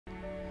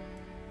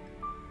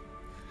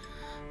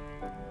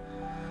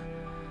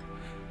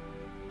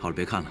好了，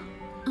别看了，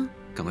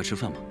赶快吃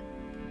饭吧。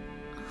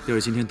要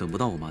是今天等不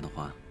到我妈的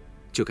话，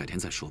就改天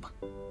再说吧。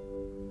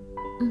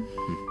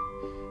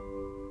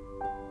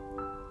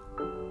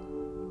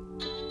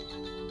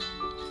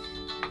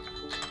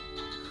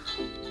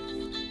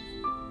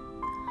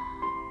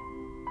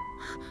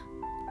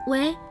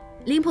喂，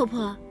林婆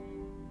婆。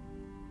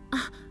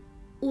啊，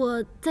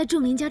我在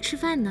仲林家吃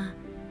饭呢。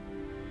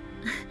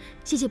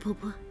谢谢婆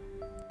婆。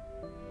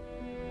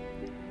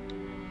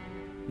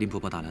林婆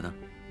婆打来的。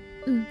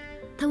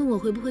她问我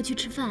回不回去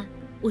吃饭，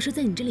我说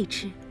在你这里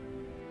吃。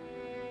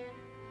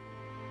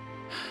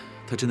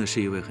她真的是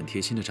一位很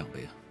贴心的长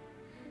辈啊。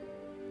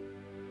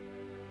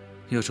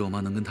要是我妈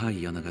能跟她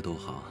一样，那该多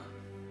好啊！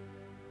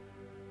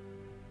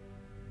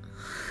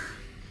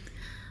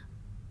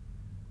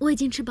我已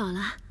经吃饱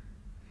了。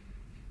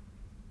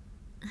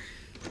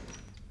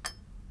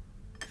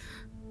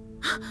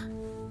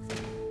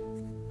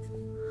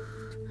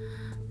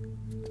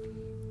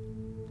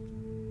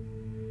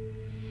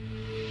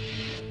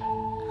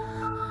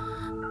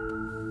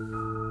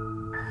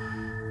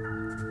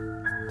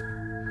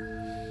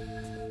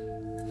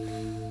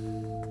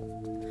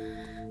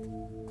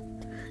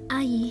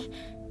阿姨，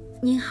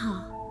您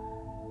好。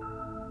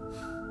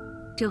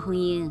周红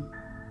英，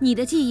你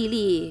的记忆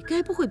力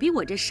该不会比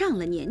我这上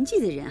了年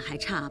纪的人还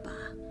差吧？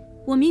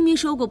我明明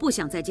说过不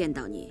想再见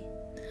到你，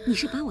你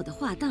是把我的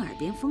话当耳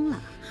边风了。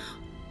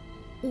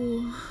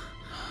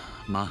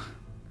妈，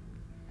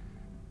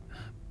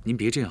您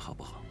别这样好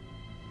不好？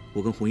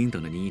我跟红英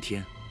等了您一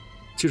天，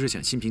就是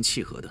想心平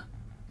气和的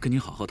跟您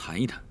好好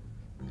谈一谈。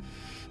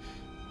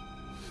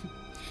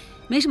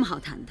没什么好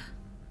谈的，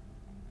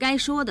该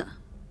说的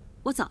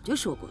我早就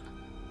说过了，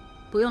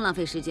不用浪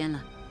费时间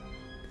了。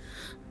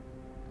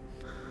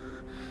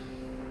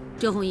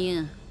周红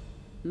英，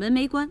门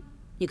没关，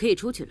你可以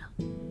出去了。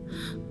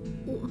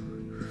我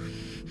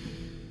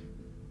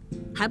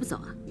还不走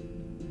啊？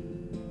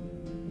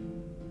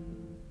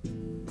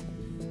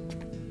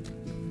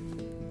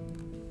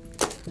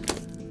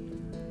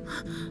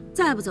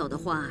再不走的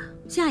话，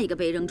下一个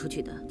被扔出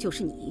去的就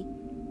是你。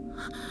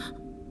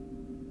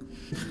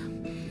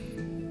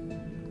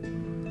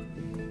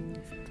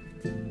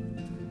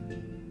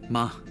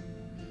妈，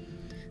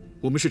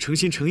我们是诚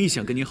心诚意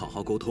想跟您好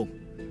好沟通，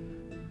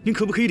您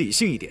可不可以理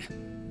性一点，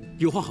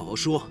有话好好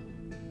说？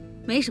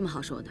没什么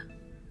好说的，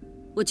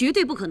我绝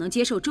对不可能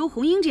接受周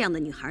红英这样的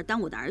女孩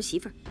当我的儿媳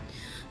妇儿。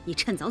你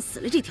趁早死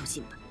了这条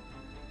心吧。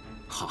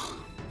好，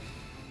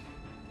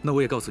那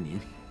我也告诉您，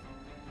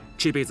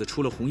这辈子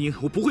除了红英，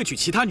我不会娶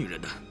其他女人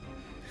的。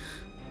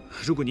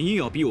如果您硬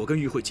要逼我跟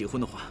玉慧结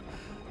婚的话，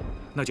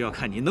那就要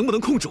看您能不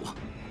能控制我。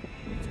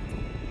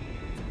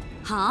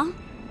好。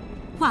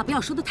话不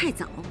要说得太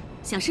早，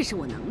想试试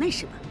我能耐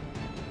是吧？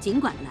尽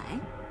管来。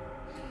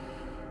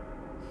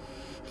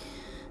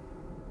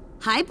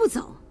还不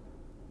走？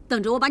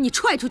等着我把你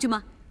踹出去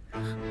吗？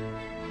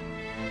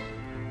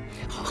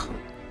好，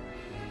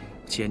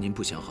既然您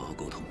不想好好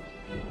沟通，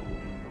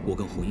我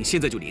跟红英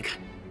现在就离开。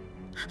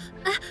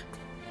哎，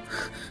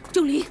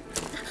仲林，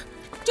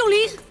仲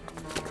林，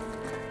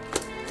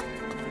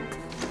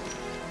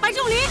白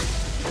仲林，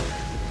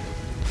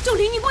仲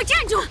林，你给我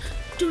站住！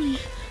仲林。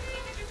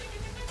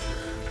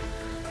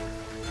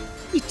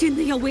你真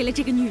的要为了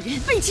这个女人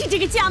背弃这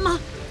个家吗？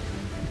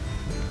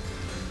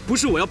不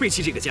是我要背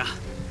弃这个家，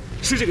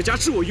是这个家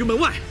置我于门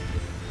外。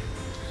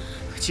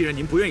既然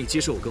您不愿意接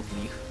受我跟红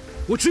英，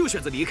我只有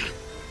选择离开。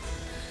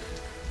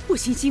我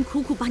辛辛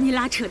苦苦把你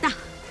拉扯大，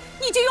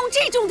你就用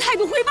这种态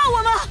度回报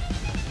我吗？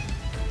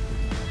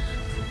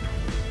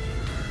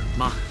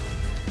妈，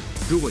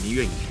如果您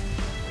愿意，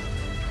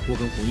我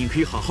跟红英可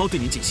以好好对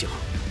您尽孝，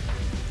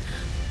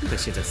但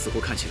现在似乎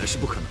看起来是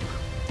不可能了。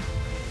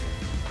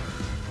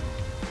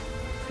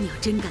你要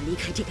真敢离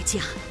开这个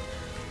家，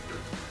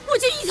我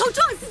就一头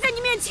撞死在你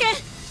面前。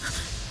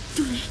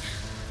仲林，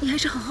你还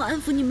是好好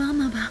安抚你妈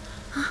妈吧。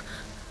啊，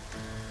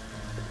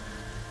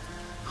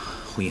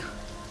红英，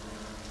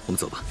我们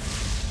走吧。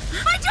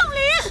白仲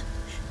林，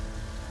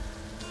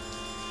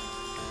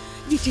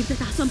你真的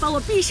打算把我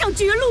逼上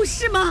绝路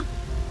是吗？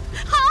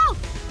好，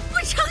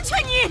我成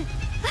全你。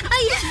阿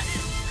姨，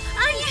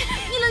阿姨，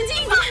你冷静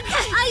一点。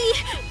阿姨，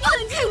你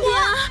冷静一点。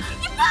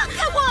你放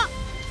开我！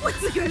我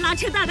自个儿拉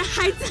扯大的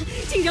孩子，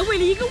竟然为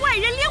了一个外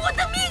人连我的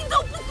命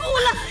都不顾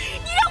了！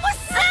你让我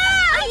死！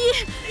阿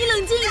姨，你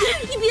冷静一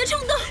点，你别冲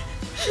动。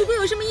如果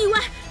有什么意外，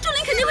仲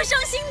林肯定会伤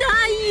心的。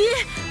阿姨，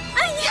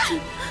阿姨，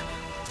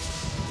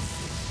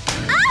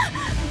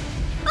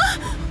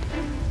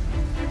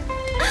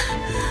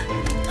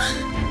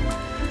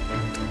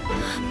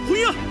红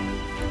英，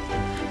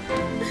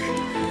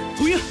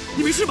红英，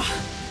你没事吧？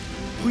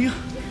红英，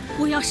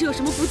我要是有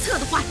什么不测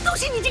的话，都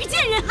是你这个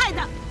贱人害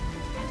的。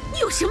你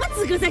有什么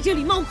资格在这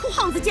里猫哭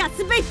耗子架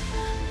慈悲？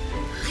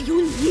还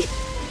有你，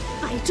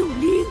白仲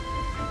林，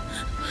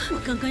我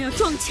刚刚要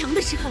撞墙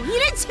的时候，你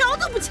连瞧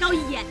都不瞧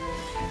一眼。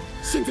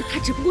现在他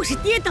只不过是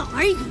跌倒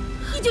而已，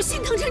你就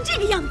心疼成这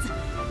个样子，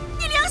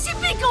你良心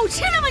被狗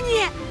吃了吗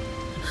你？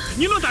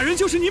您乱打人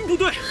就是您不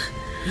对，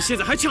你现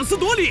在还强词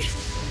夺理。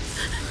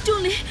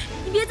仲林，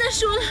你别再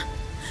说了。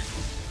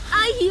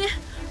阿姨，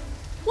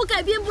我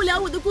改变不了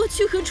我的过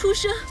去和出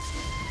生，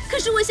可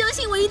是我相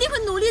信我一定会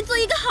努力做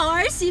一个好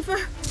儿媳妇儿。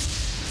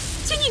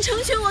请你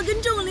成全我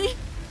跟仲林，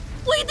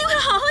我一定会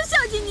好好孝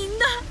敬您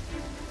的。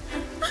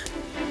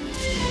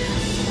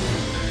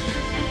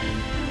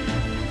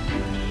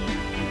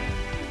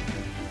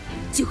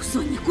就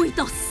算你跪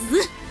到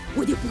死，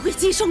我也不会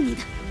接受你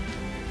的。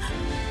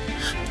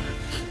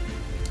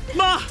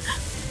妈，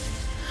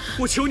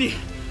我求你，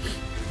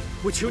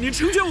我求您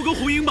成全我跟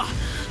红英吧，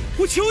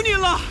我求您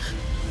了。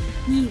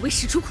你以为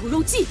使出苦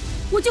肉计，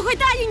我就会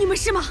答应你们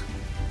是吗？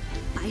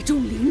白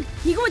仲林，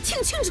你给我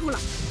听清楚了，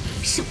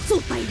少做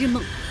白日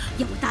梦，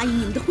要我答应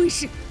你们的婚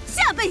事，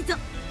下辈子。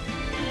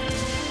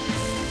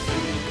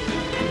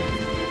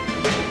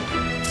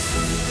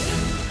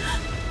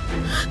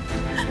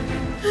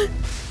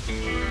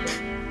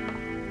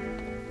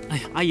哎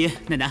呀，阿姨、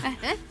奶奶，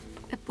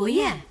伯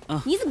彦，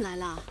你怎么来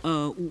了？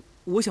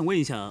我想问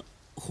一下，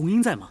红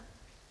英在吗？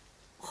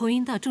红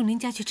英到仲林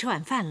家去吃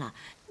晚饭了，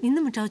你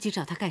那么着急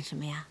找她干什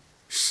么呀？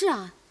是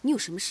啊，你有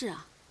什么事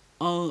啊？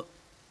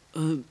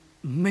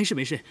没事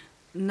没事，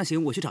那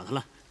行，我去找她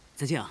了。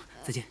再见啊，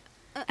再见。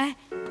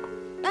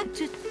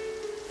这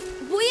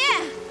伯彦，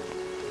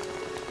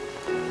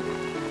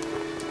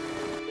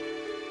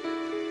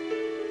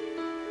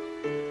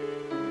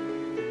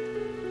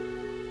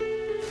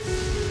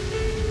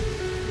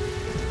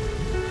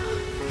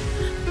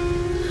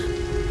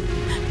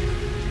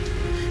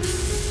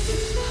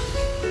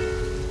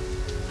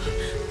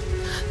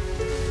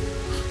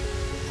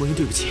红英，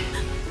对不起，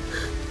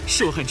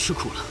是我害你吃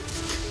苦了。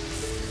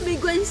没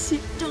关系，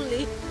仲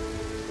林，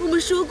我们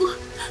说过，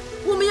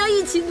我们要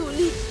一起努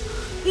力，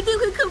一定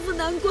会克服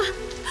难关，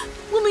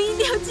我们一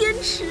定要坚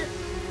持。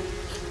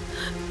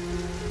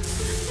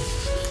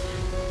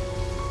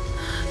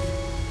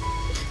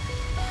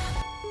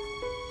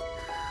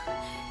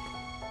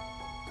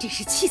真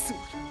是气死我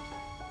了！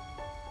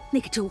那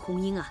个周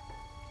红英啊，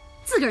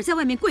自个儿在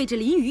外面跪着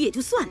淋雨也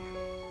就算了，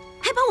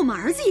还把我们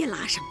儿子也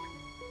拉上了。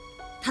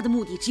他的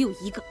目的只有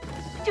一个，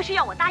就是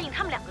要我答应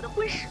他们两个的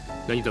婚事。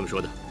那你怎么说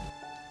的？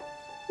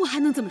我还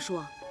能这么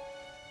说？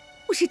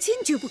我是坚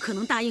决不可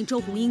能答应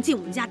周红英进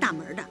我们家大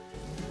门的。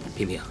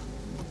萍萍，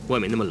外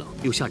面那么冷，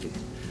又下着雨，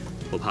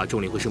我怕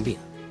仲林会生病。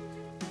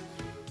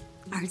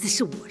儿子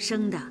是我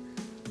生的，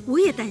我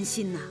也担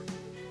心呐。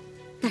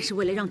但是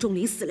为了让仲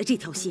林死了这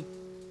条心，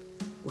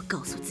我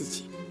告诉自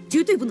己，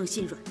绝对不能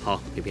心软。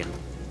好，萍萍，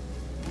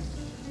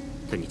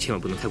但你千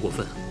万不能太过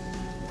分。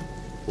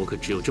我可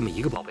只有这么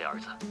一个宝贝儿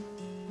子。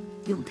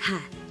永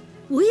泰，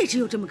我也只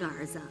有这么个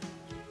儿子，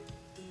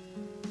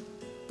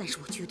但是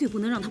我绝对不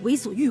能让他为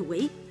所欲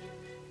为。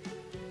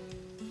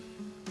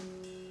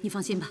你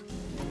放心吧，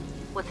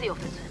我自有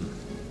分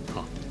寸。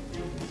好。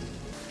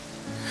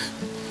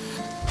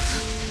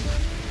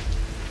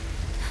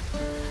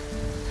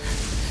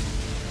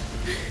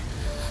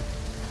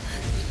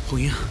红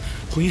英，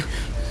红英，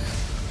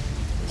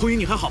红英，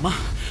你还好吗？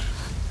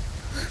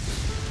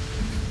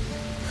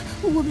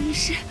我没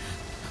事，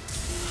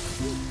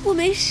我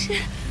没事。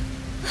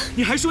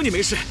你还说你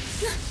没事？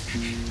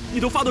你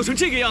都发抖成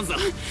这个样子了，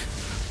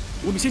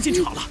我们先进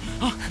去好了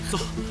啊！走。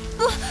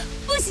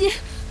不行，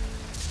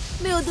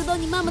没有得到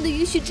你妈妈的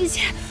允许之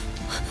前，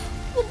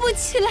我不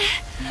起来。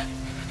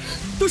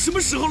都什么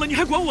时候了，你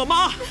还管我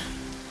妈？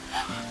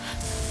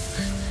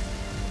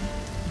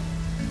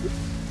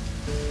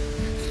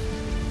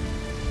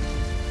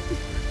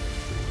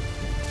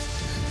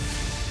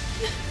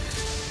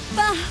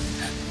爸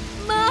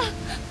妈，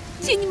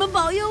请你们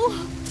保佑我，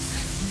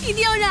一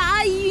定要让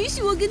阿姨允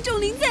许我跟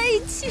仲林在一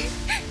起。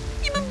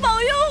你们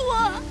保佑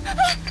我！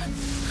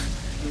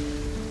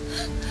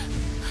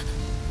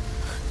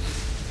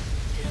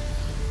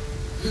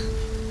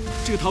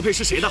这个陶佩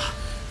是谁的？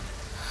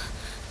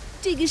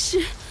这个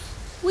是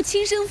我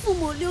亲生父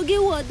母留给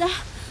我的，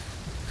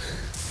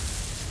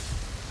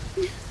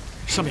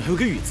上面还有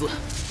个雨字，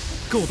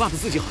跟我爸的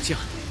字迹好像。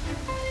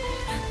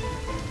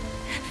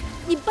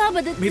你爸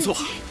爸的字迹？没错，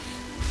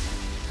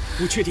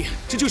我确定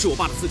这就是我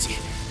爸的字迹，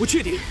我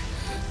确定。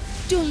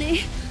仲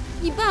林，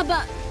你爸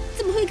爸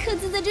怎么会刻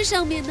字在这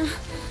上面呢？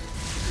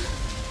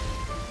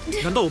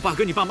难道我爸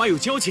跟你爸妈有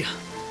交情？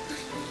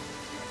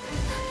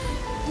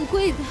不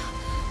会的，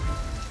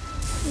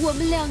我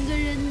们两个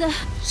人的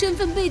身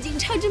份背景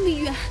差这么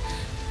远，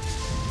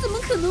怎么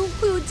可能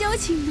会有交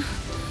情呢？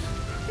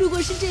如果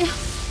是这样，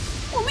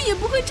我们也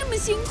不会这么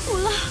辛苦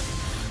了。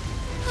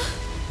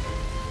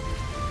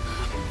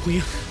红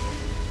英，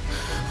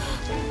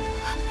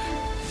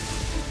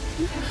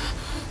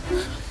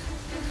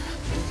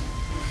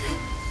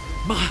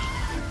妈，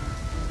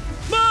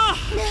妈，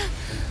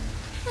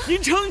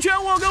您成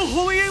全我跟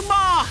红英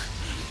吧，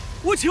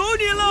我求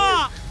您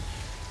了，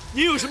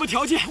您有什么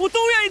条件，我都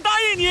愿意答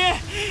应你，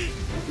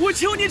我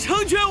求您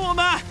成全我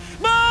们，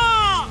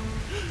妈。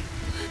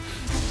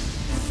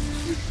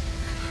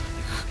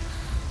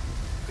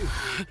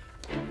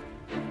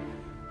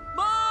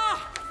妈，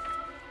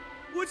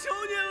我求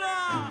您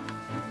了，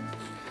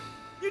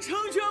你成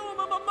全我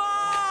们吧，妈。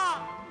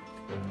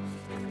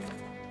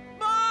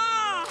妈，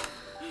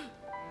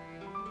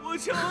我求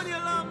求你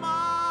了，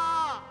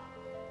妈！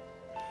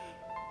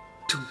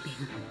钟灵，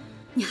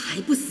你还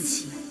不死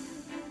心？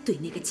对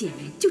那个贱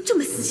人就这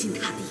么死心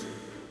塌地？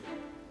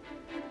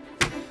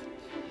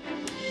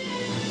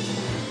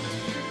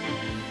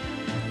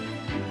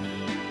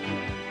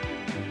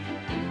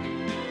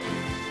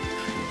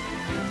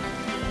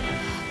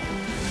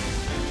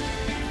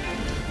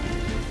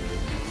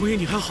红英，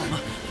你还好吗？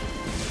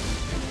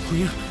红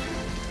英，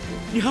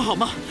你还好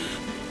吗？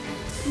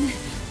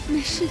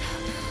没事的，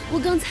我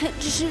刚才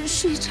只是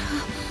睡着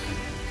了。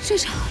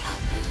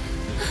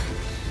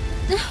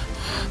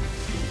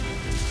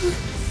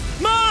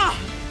妈，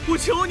我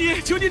求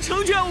你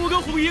成全我跟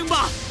红英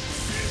吧！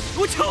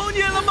我求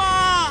你了，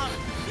妈！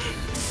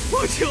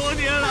我求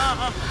你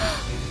了！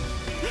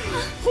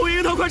红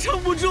英她快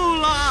撑不住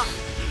了，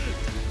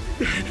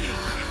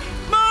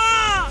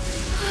妈！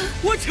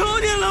我求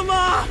你了，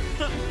妈！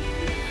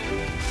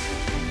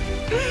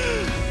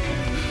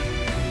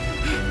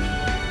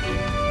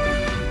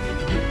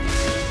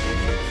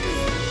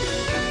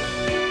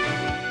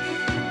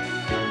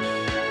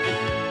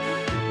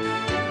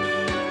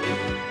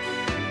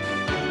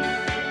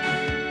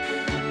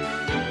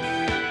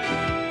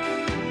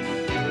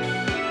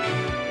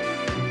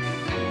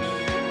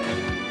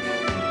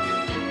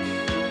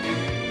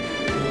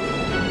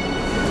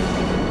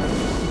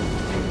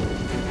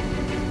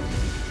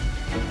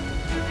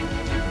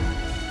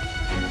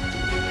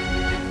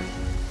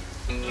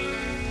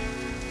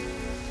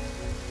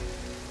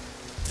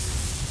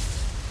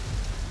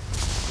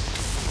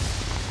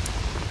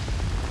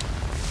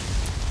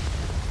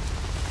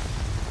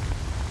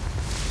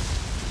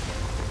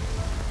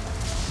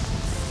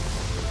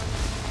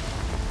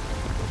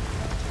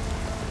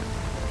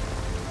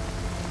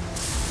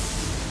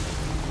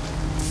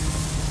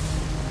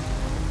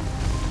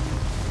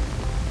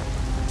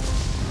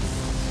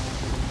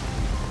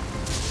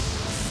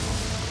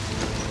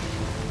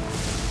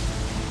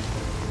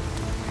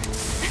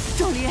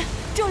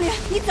仲林，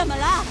你怎么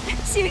了？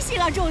醒醒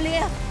啊，仲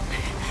林！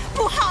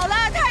不好了，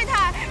太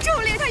太，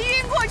仲林他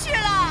晕过去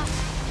了。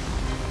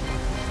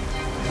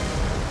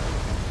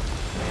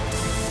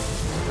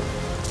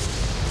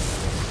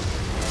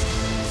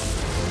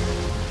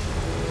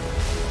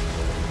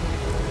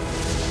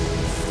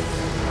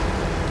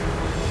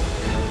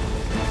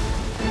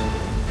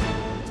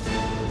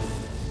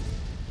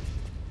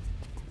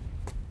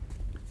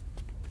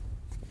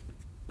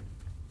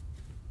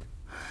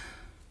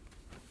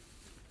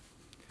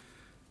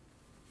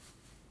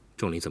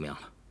仲林怎么样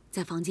了？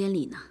在房间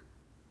里呢，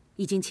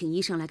已经请医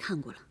生来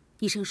看过了。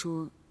医生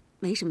说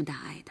没什么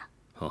大碍的。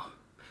哦，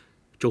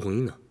周红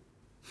英呢？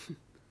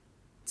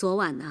昨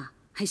晚呢，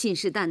还信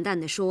誓旦旦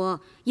地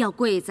说要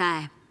跪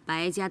在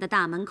白家的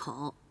大门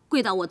口，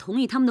跪到我同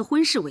意他们的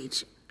婚事为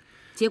止。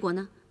结果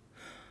呢，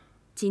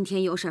今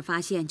天有婶发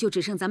现就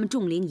只剩咱们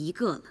仲林一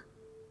个了。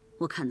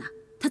我看呐，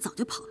他早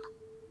就跑了。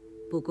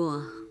不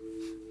过，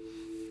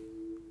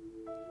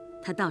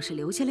他倒是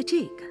留下了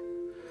这个。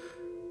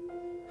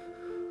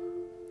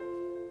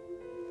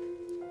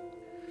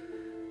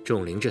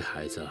仲林这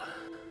孩子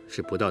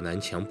是不到南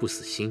墙不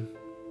死心，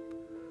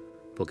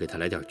不给他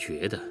来点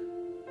绝的，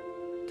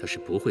他是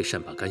不会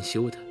善罢甘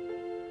休的。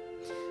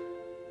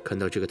看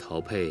到这个陶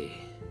佩，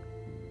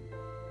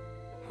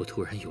我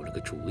突然有了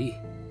个主意。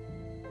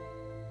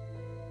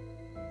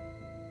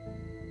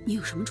你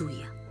有什么主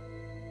意啊？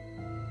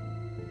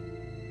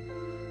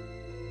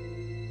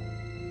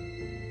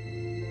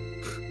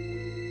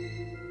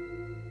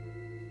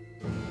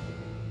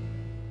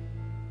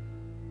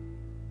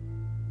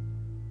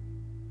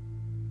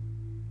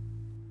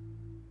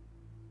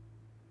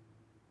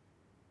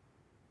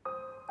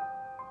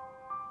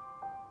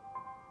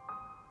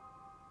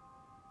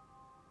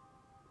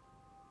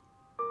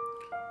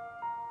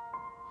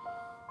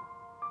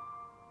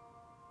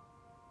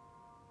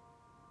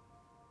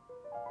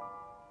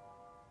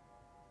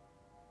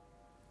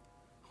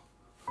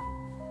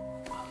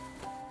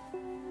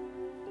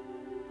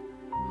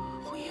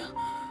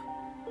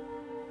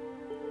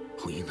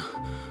红英呢？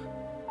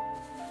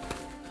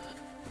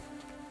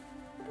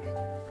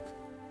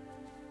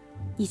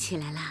你起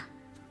来啦？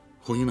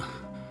红英呢？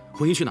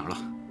红英去哪儿了？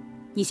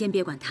你先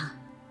别管她。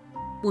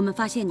我们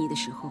发现你的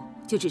时候，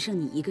就只剩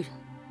你一个人。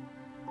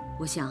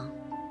我想，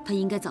她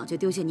应该早就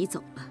丢下你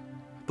走了。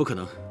不可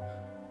能，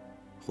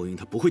红英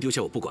她不会丢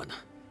下我不管的。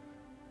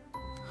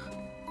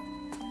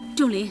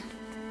仲林，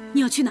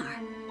你要去哪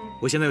儿？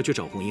我现在要去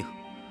找红英。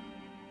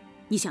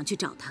你想去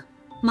找她，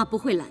妈不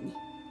会拦你。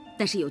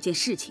但是有件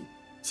事情，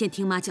先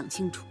听妈讲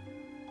清楚。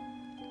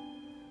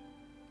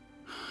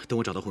等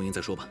我找到红英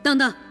再说吧。等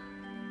等，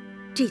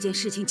这件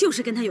事情就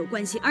是跟她有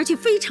关系，而且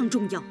非常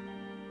重要。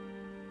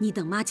你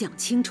等妈讲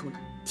清楚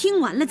了，听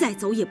完了再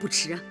走也不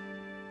迟啊。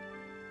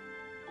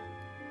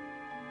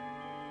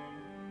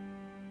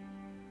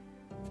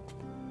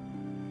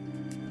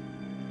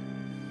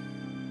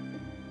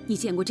你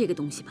见过这个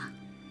东西吧？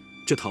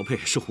这陶佩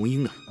是红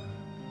英的，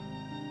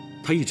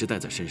她一直带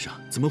在身上，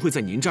怎么会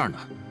在您这儿呢？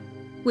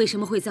为什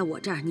么会在我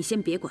这儿？你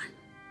先别管。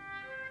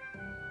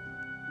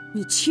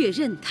你确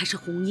认她是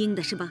红英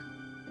的是吧？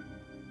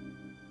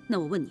那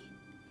我问你，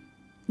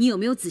你有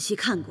没有仔细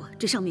看过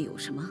这上面有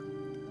什么？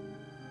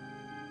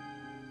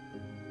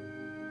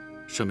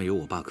上面有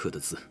我爸刻的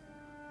字。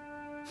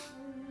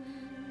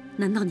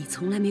难道你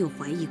从来没有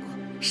怀疑过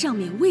上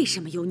面为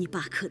什么有你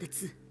爸刻的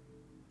字？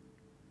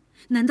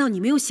难道你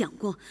没有想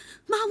过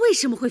妈为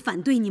什么会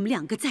反对你们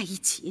两个在一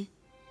起？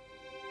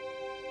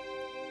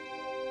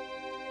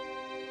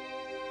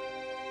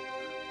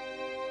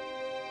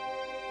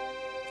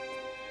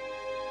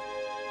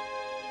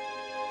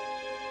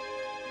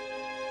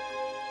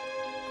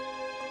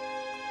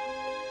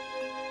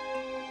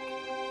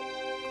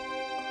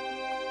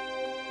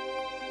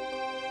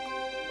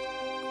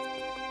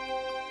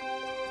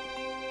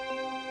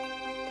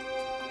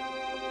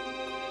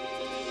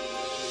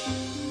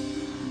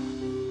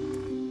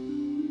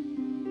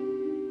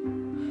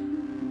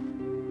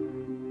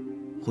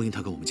婚姻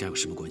他跟我们家有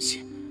什么关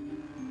系？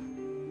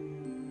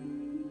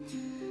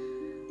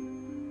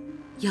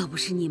要不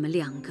是你们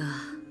两个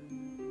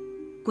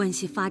关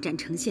系发展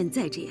成现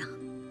在这样，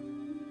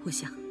我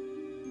想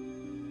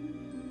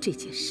这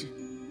件事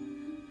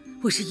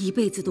我是一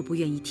辈子都不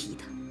愿意提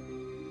的。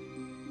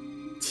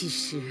其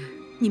实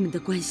你们的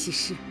关系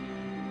是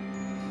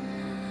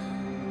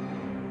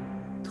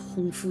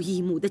同父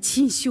异母的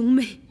亲兄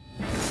妹，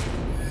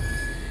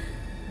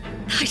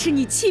她是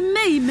你亲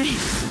妹妹。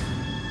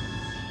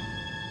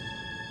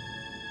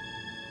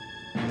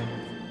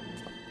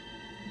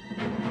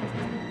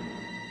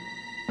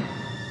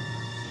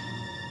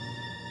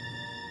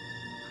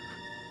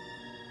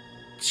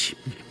亲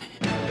妹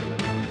妹，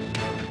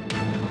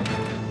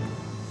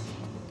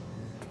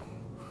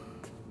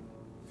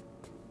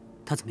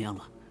他怎么样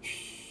了？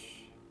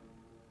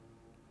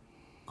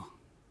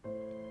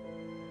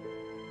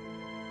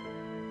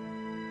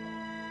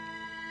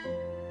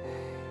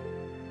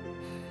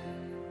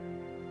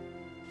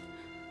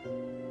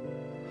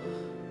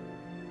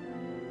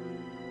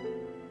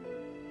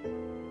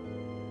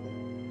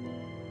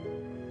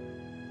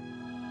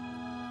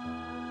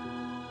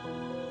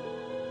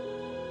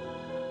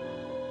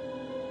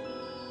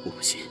我不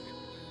信，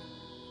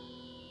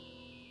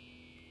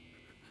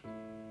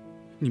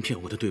你骗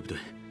我的，对不对？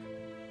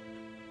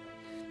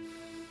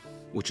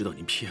我知道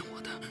你骗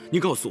我的，你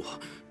告诉我，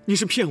你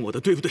是骗我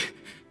的，对不对？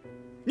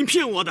你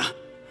骗我的。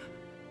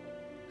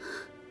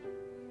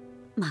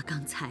妈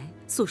刚才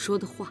所说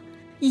的话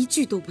一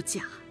句都不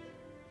假。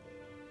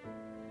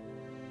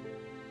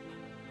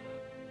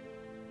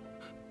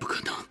不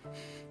可能，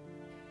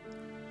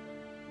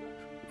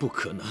不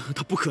可能，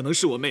她不可能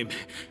是我妹妹。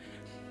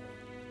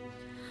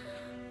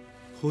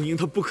红英，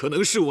她不可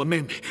能是我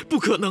妹妹，不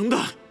可能的。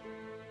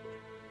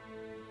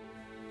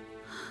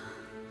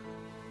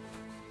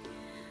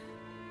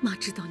妈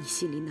知道你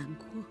心里难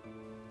过，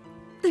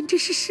但这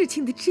是事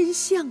情的真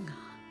相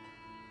啊！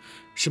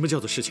什么叫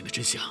做事情的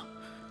真相？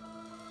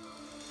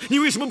你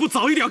为什么不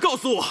早一点告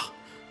诉我？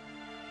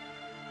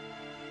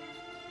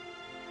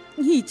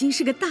你已经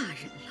是个大人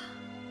了，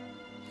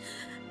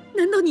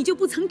难道你就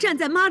不曾站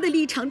在妈的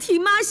立场替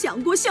妈想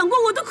过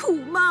我的苦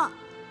吗？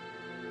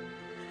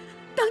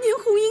当年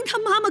红英她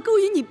妈妈勾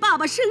引你爸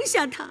爸生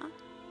下她，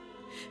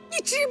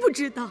你知不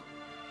知道？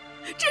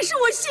这是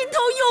我心头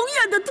永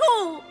远的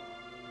痛。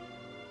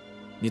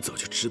你早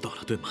就知道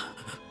了，对吗？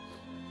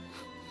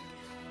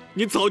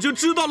你早就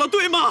知道了，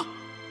对吗？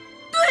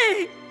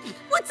对，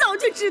我早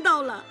就知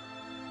道了。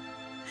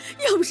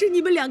要不是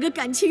你们两个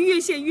感情越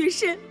陷越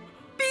深，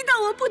逼到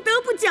我不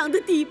得不讲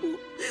的地步，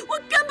我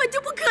根本就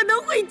不可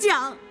能会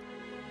讲。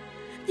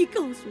你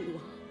告诉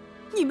我，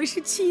你们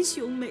是亲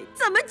兄妹，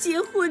怎么结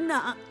婚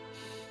呢？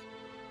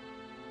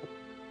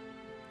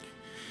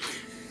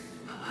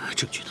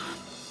证据呢？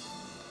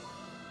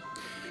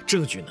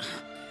证据呢？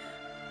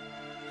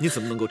你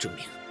怎么能够证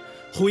明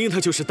红英她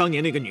就是当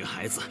年那个女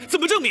孩子？怎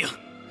么证明？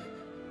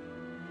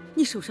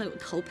你手上有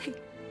陶佩，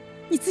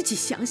你自己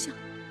想想，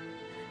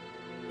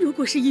如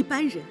果是一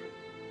般人，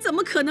怎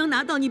么可能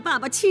拿到你爸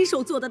爸亲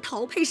手做的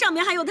陶佩，上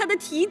面还有他的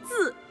题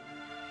字？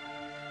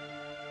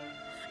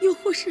又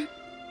或是，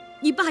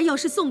你爸要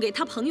是送给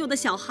他朋友的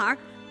小孩，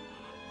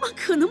妈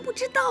可能不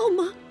知道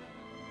吗？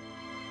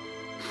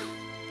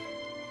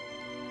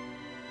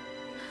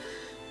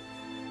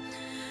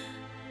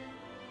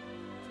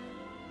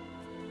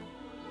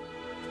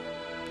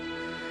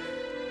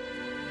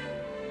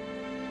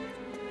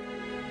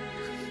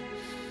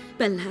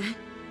本来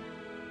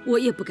我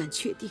也不敢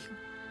确定，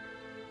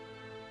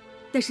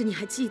但是你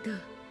还记得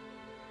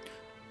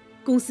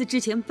公司之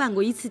前办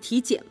过一次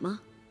体检吗？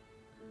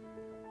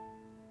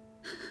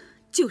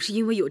就是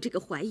因为有这个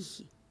怀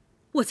疑，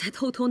我才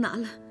偷偷拿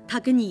了他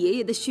跟你爷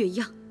爷的血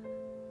样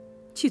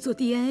去做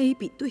DNA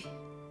比对。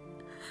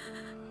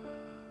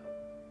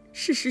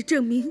事实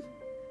证明，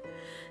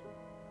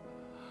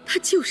她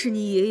就是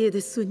你爷爷的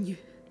孙女。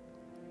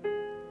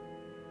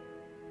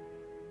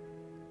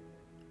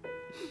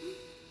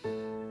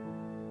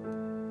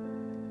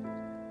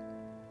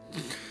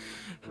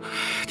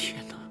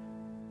天哪！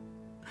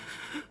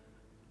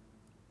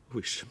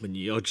为什么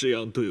你要这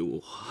样对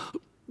我？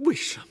为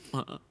什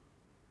么？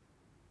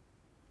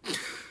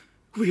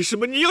为什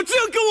么你要这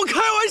样跟我开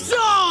玩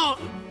笑？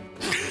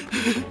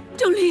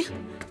钟灵，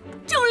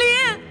钟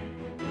灵！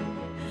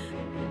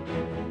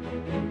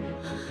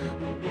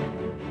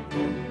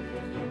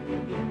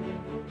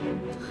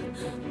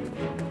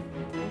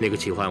那个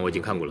企划案我已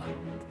经看过了，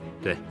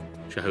对，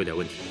这还有点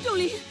问题。钟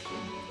灵，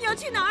你要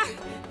去哪儿？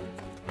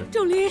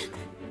钟灵，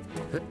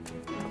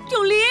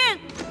钟灵，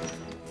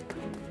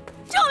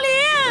钟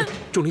灵！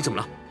钟灵怎么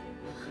了？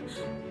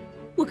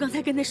我刚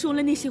才跟他说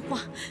了那些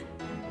话，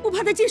我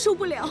怕他接受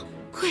不了。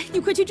快，你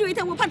快去追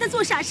他，我怕他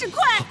做傻事，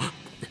快！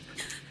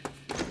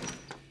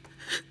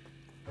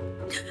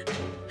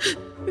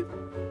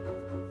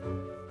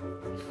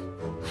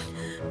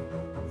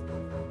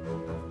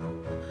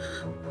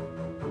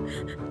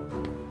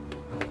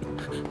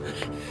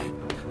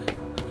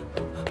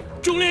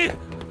钟灵，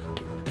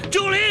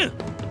钟灵，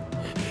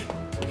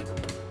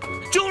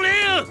钟灵，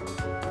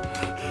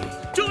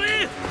钟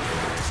灵！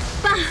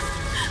爸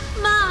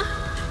妈，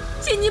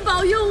请你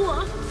保佑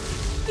我，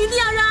一定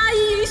要让阿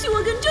姨允许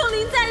我跟钟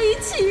灵在一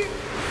起。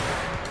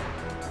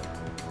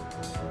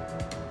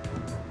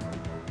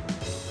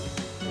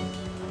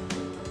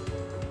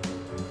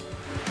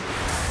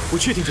我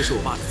确定这是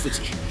我爸的字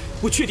迹，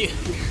我确定。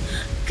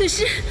可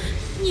是，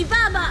你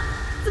爸爸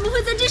怎么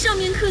会在这上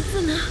面刻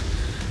字呢？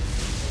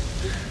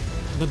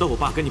难道我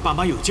爸跟你爸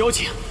妈有交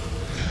情？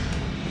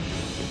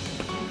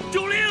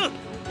钟灵，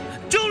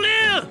钟灵，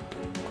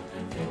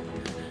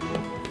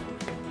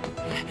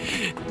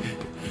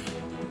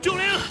钟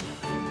灵，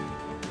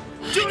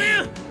钟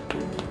灵！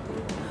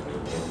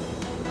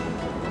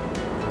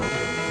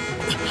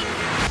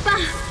爸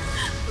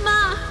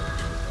妈，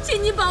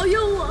请你保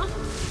佑我，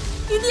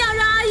一定要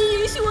让阿姨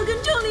允许我跟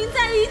钟灵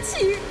在一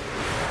起。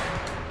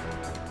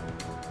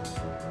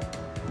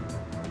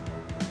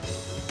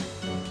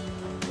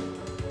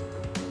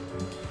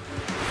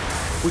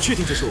我确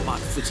定这是我爸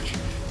的字迹，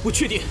我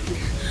确定。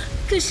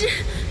可是，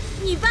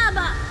你爸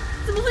爸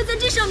怎么会在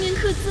这上面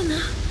刻字呢？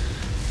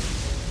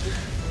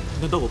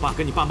难道我爸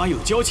跟你爸妈有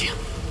交情？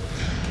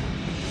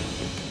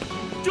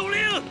钟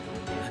灵，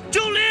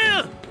钟灵，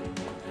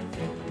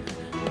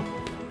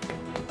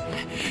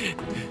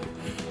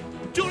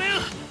钟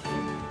灵，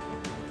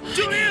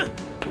钟灵！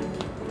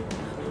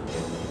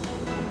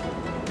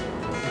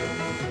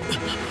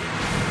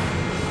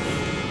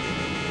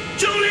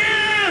钟灵！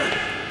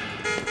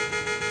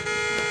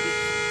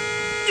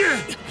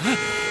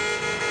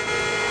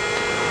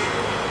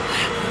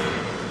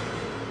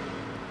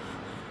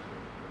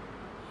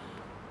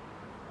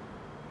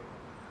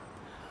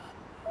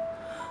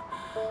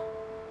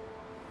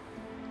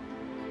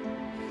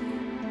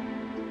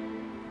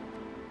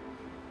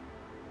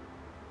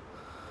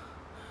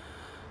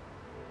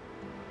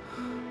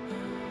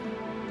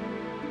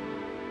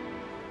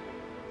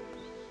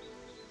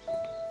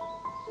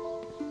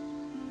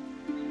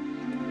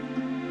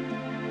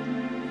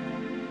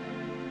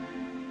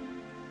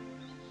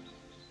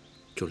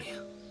钟灵，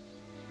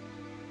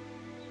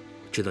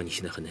知道你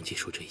现在很难接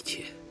受这一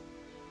切，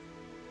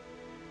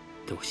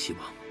但我希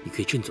望你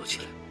可以振作起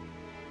来。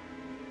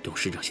董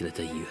事长现在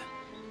在医院，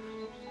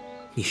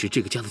你是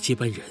这个家的接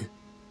班人。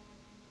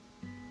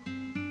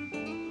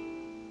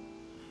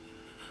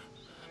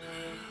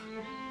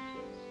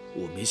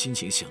我没心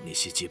情想那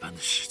些接班的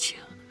事情，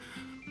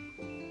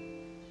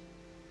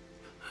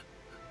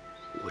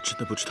我真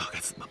的不知道该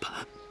怎么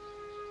办。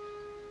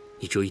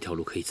你只有一条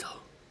路可以走，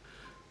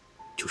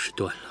就是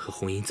断了和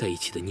红英在一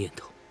起的念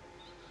头。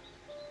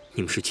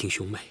你们是亲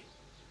兄妹，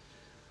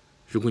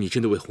如果你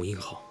真的为红英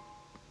好，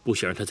不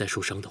想让她再受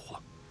伤的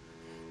话，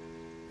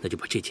那就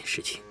把这件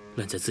事情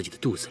烂在自己的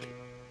肚子里。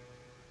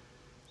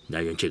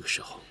男人这个时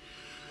候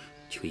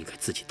就应该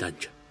自己担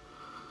着。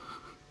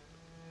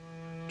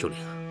钟灵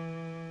啊，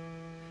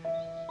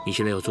你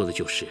现在要做的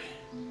就是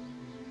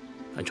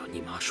按照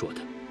你妈说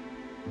的，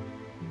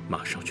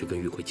马上去跟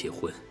玉慧结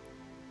婚，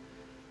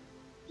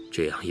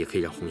这样也可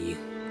以让红英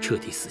彻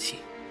底死心。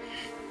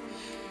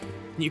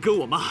你跟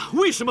我妈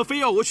为什么非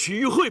要我娶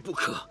玉慧不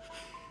可？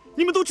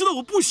你们都知道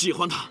我不喜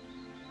欢她，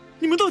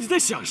你们到底在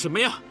想什么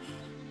呀？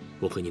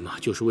我和你妈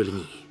就是为了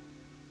你，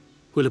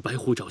为了白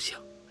狐着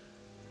想。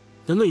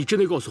难道你真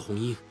的告诉红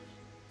英，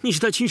你是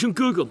她亲生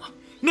哥哥吗？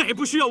那也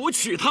不需要我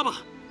娶她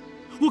吧，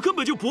我根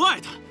本就不爱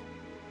她，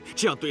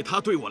这样对她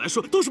对我来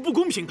说都是不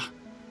公平的。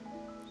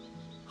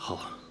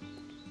好，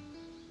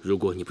如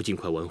果你不尽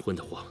快完婚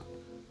的话，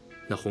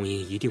那红英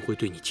一定会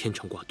对你牵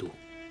肠挂肚。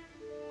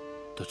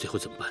到最后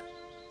怎么办？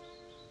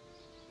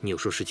你有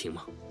说实情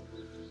吗？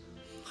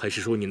还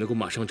是说你能够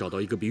马上找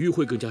到一个比玉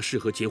慧更加适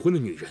合结婚的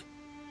女人？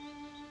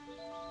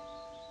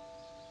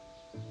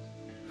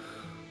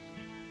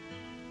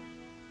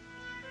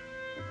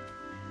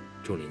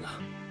钟灵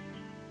啊，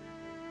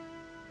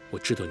我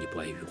知道你不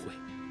爱玉慧，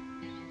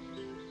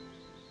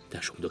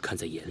但是我们都看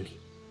在眼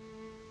里，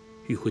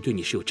玉慧对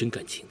你是有真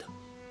感情的。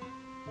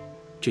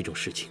这种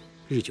事情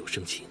日久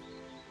生情，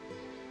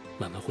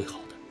慢慢会好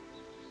的。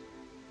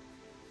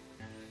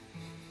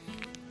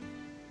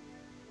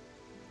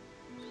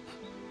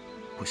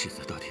我现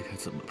在到底该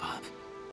怎么办？